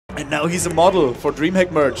And now he's a model for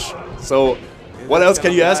DreamHack merch. So what else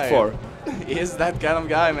can you ask for? He is that kind of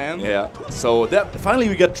guy, man. Yeah. So finally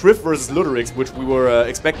we got Trif versus Ludderic, which we were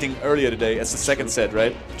expecting earlier today as the second set,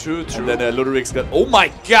 right? True. And then Ludderic got, oh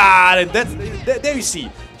my god! And there you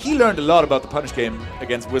see, he learned a lot about the punish game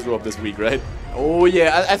against Wizrobe this week, right? Oh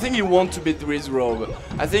yeah, I think he wants to beat Wizrobe.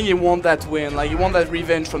 I think he wants that win, like he wants that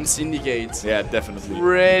revenge from Syndicate. Yeah, definitely.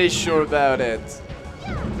 Pretty sure about it.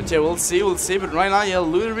 But yeah, we'll see. But right now, yeah,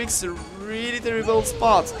 Ludderic's a really terrible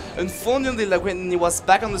spot. Unfortunately, like when he was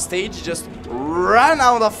back on the stage, he just ran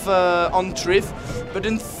out of on Trif. But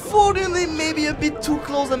unfortunately, maybe a bit too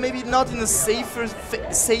close and maybe not in the safest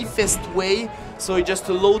way. So he just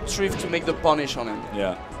allowed Trif to make the punish on him.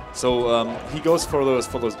 Yeah. So he goes for those.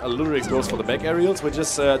 Ludderic goes for the back aerials, which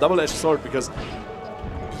is double-edged sword because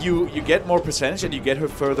you get more percentage and you get her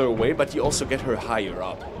further away, but you also get her higher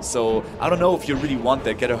up. So I don't know if you really want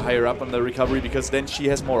that, get her higher up on the recovery, because then she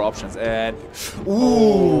has more options. And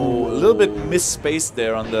ooh, a little bit misspaced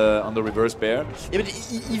there on the reverse bear. Yeah, but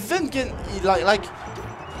even like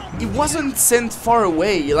it wasn't sent far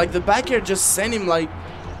away. Like the back air just sent him like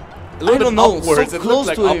a little bit upwards. So close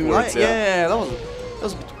like to him, upwards, right? Yeah, that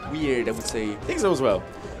was a bit weird, I would say. I think so as well.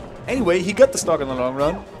 Anyway, he got the stock in the long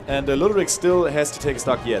run, and Ludderic still has to take a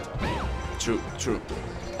stock yet. True.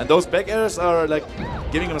 And those back airs are like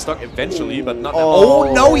giving him a stock eventually, but not now.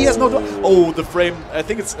 Oh no, he has no. Oh, the frame. I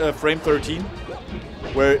think it's frame 13,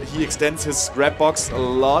 where he extends his grab box a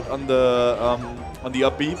lot on the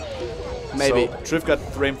up B. Maybe. So Trif got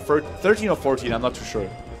frame 13 or 14. I'm not too sure.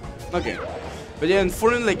 Okay. But yeah,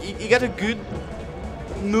 unfortunately, like he got a good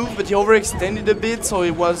move, but he overextended a bit, so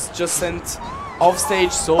it was just sent off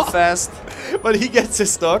stage so fast. But he gets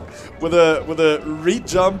his stock with a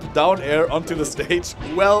re-jump down air onto the stage.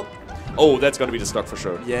 Well, oh, that's gonna be the stock for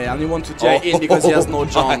sure. Yeah, and he wants to jump in because he has no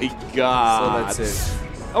jump. Oh my god. So that's it.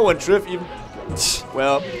 Oh, and Trif even.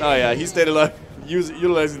 Well, oh yeah, he stayed alive,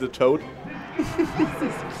 utilizing the toad.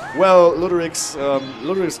 Well,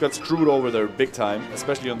 Ludderic got screwed over there big time,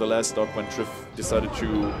 especially on the last stock when Trif decided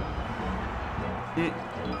to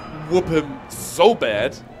whoop him so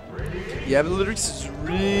bad. Yeah, but Ludderic is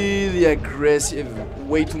really aggressive,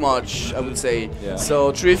 way too much, I would say. Yeah.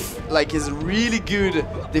 So Trif, like, is really good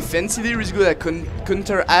defensively, really good at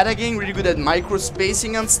counter-attacking, really good at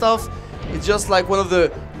micro-spacing and stuff. It's just like one of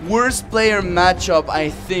the worst player matchup, I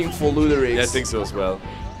think, for Ludderic. Yeah, I think so as well.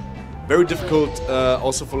 Very difficult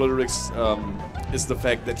also for Ludderic is the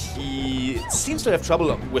fact that he seems to have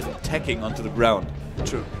trouble with attacking onto the ground.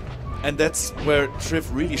 True. And that's where Trif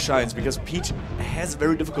really shines, because Peach has a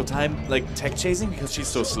very difficult time like tech chasing because she's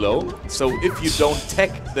so slow. So if you don't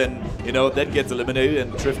tech, then that gets eliminated,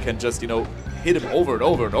 and Trif can just hit him over and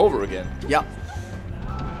over and over again. Yeah.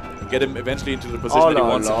 And get him eventually into the position that he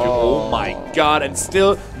wants to. Oh my god! And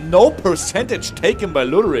still no percentage taken by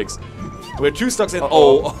Ludderic. We're 2 stocks in.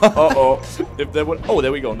 If there would. Oh,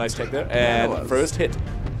 there we go. Nice tech there. And first hit.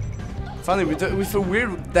 Finally, with a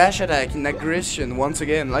weird dash attack in aggression once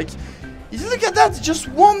again. Like, you look at that, he just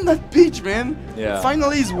won that pitch, man. Yeah.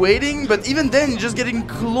 Finally, he's waiting, but even then, he's just getting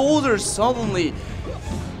closer suddenly.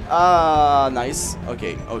 Nice.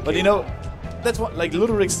 Okay. But that's what, like,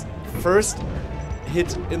 Ludderic's first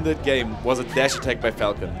hit in the game was a dash attack by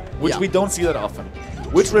Falcon, which we don't see that often.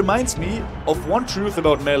 Which reminds me of one truth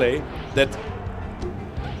about Melee that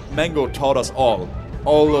Mango taught us all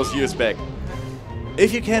those years back.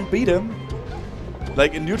 If you can't beat him,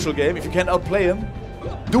 like in neutral game, if you can't outplay him,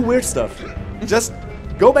 do weird stuff. Just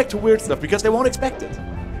go back to weird stuff, because they won't expect it.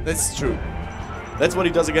 That's true. That's what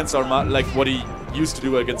he does against Armada, like what he used to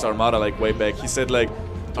do against Armada, like way back. He said like,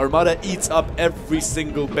 Armada eats up every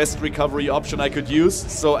single best recovery option I could use,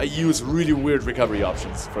 so I use really weird recovery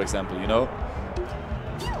options, for example,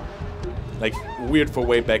 Like, weird for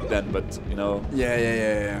way back then, but,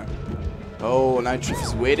 Yeah. Oh, now Trif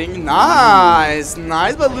is waiting. Nice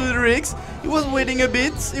by Ludderic. He was waiting a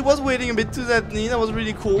bit. To that knee. That was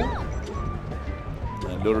really cool.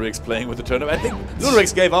 And Ludderic's playing with the turnip. I think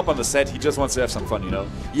Ludderic gave up on the set. He just wants to have some fun,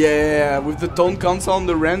 Yeah, with the tone console on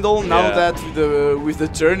the Randall. Now that with the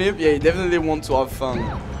turnip, yeah, he definitely wants to have fun.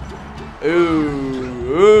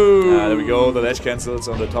 Ooh. There we go. The ledge cancels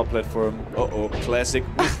on the top platform. Classic.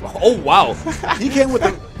 Oh wow. He came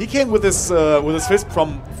with his fist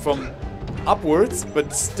from upwards,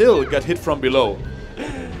 but still got hit from below.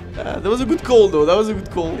 That was a good call, though.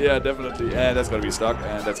 Yeah, definitely. And that's gonna be stock,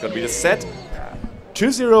 and that's gonna be the set.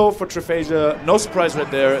 2-0 for Trifasia. No surprise right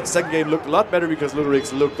there. Second game looked a lot better because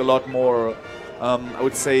Ludderic looked a lot more, I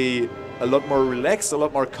would say, a lot more relaxed, a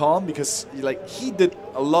lot more calm, because he did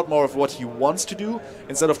a lot more of what he wants to do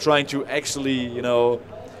instead of trying to actually,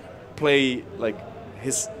 play like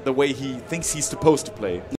the way he thinks he's supposed to play.